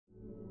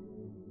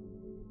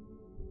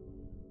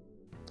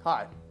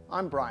Hi,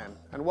 I'm Brian,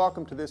 and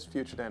welcome to this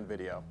Future Dent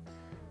video.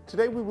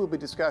 Today we will be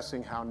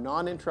discussing how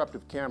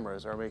non-interruptive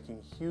cameras are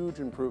making huge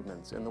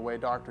improvements in the way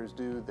doctors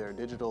do their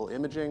digital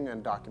imaging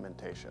and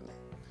documentation.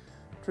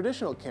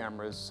 Traditional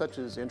cameras, such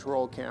as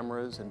intraoral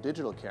cameras and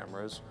digital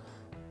cameras,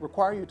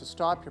 require you to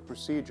stop your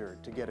procedure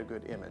to get a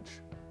good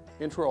image.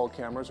 Intraoral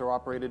cameras are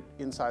operated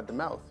inside the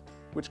mouth,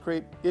 which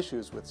create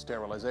issues with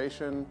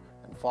sterilization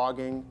and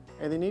fogging,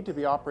 and they need to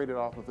be operated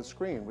off of a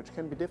screen, which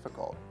can be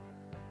difficult.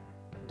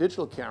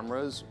 Digital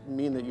cameras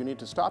mean that you need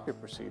to stop your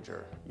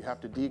procedure. You have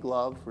to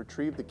deglove,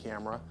 retrieve the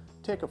camera,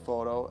 take a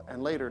photo,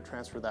 and later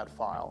transfer that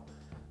file.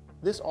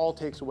 This all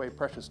takes away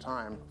precious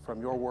time from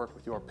your work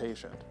with your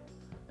patient,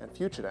 and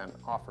FutureDent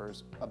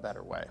offers a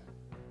better way.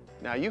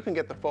 Now you can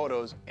get the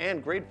photos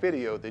and great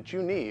video that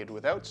you need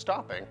without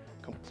stopping,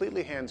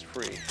 completely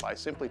hands-free by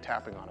simply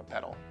tapping on a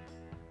pedal.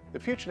 The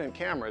FutureDent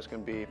cameras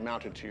can be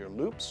mounted to your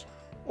loops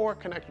or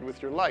connected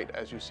with your light,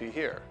 as you see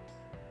here.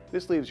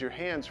 This leaves your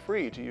hands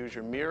free to use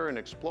your mirror and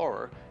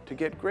explorer to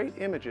get great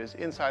images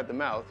inside the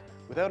mouth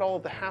without all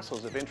of the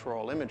hassles of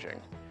intraoral imaging.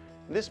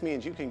 This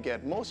means you can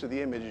get most of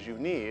the images you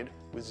need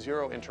with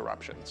zero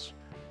interruptions,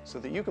 so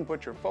that you can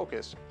put your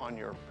focus on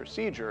your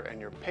procedure and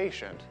your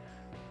patient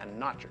and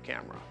not your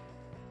camera.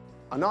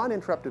 A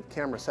non-interruptive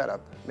camera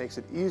setup makes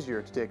it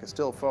easier to take a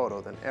still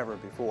photo than ever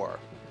before,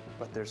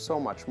 but there's so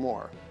much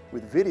more.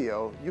 With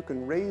video, you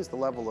can raise the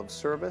level of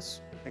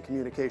service and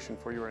communication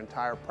for your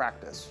entire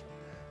practice.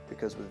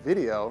 Because with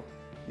video,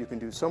 you can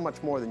do so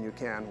much more than you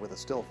can with a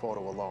still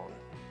photo alone.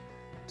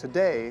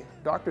 Today,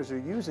 doctors are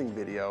using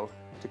video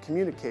to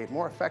communicate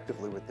more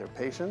effectively with their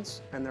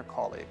patients and their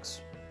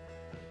colleagues.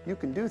 You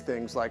can do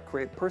things like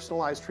create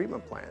personalized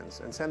treatment plans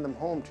and send them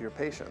home to your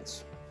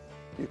patients.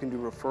 You can do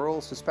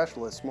referrals to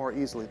specialists more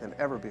easily than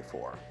ever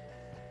before.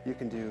 You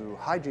can do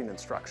hygiene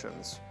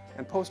instructions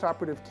and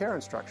post-operative care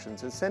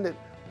instructions and send it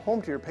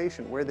home to your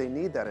patient where they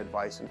need that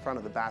advice in front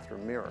of the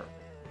bathroom mirror.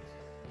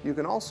 You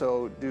can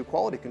also do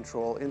quality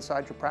control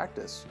inside your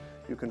practice.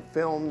 You can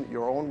film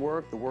your own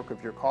work, the work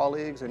of your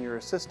colleagues and your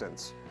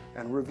assistants,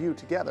 and review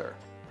together.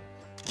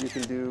 You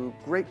can do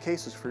great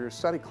cases for your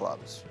study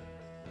clubs.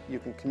 You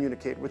can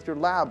communicate with your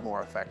lab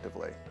more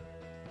effectively.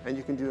 And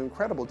you can do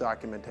incredible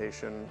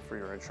documentation for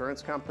your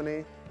insurance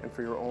company and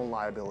for your own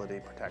liability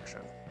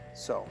protection.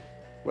 So,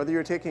 whether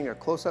you're taking a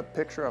close-up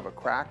picture of a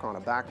crack on a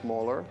back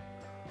molar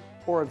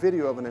or a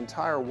video of an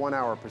entire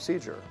 1-hour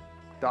procedure,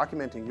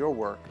 documenting your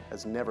work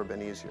has never been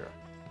easier.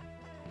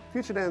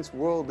 FutureDent's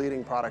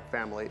world-leading product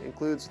family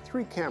includes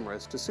 3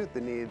 cameras to suit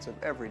the needs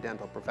of every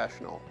dental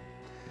professional.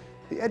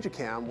 The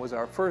EduCam was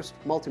our first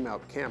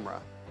multi-mount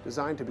camera,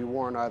 designed to be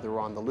worn either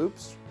on the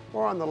loops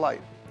or on the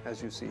light,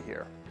 as you see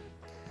here.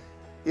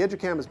 The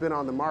EduCam has been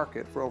on the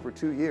market for over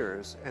 2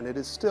 years, and it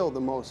is still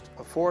the most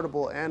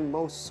affordable and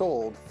most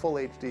sold full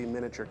HD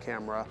miniature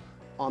camera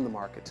on the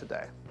market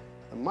today.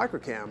 The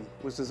MicroCam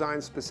was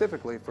designed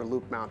specifically for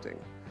loop mounting.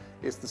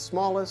 It's the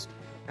smallest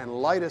and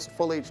lightest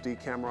full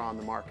HD camera on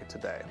the market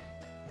today.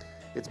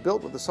 It's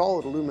built with a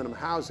solid aluminum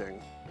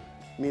housing,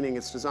 meaning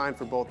it's designed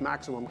for both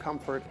maximum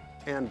comfort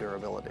and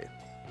durability.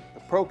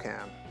 The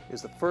ProCam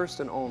is the first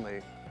and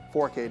only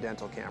 4K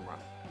dental camera.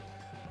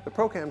 The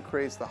ProCam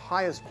creates the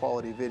highest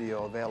quality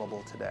video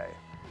available today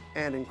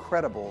and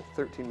incredible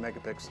 13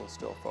 megapixel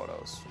still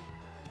photos.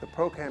 The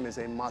ProCam is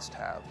a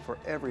must-have for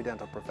every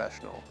dental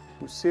professional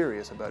who's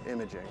serious about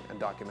imaging and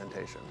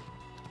documentation.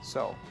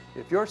 So,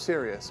 if you're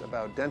serious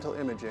about dental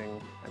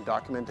imaging and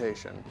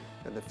documentation,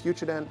 then the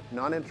FutureDent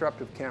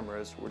non-interruptive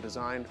cameras were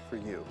designed for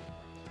you.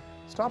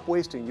 Stop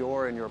wasting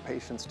your and your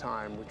patient's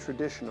time with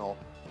traditional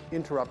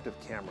interruptive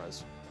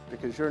cameras,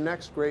 because your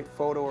next great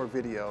photo or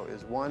video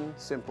is one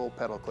simple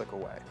pedal click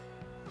away.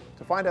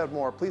 To find out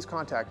more, please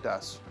contact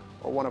us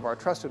or one of our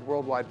trusted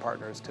worldwide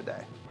partners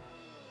today.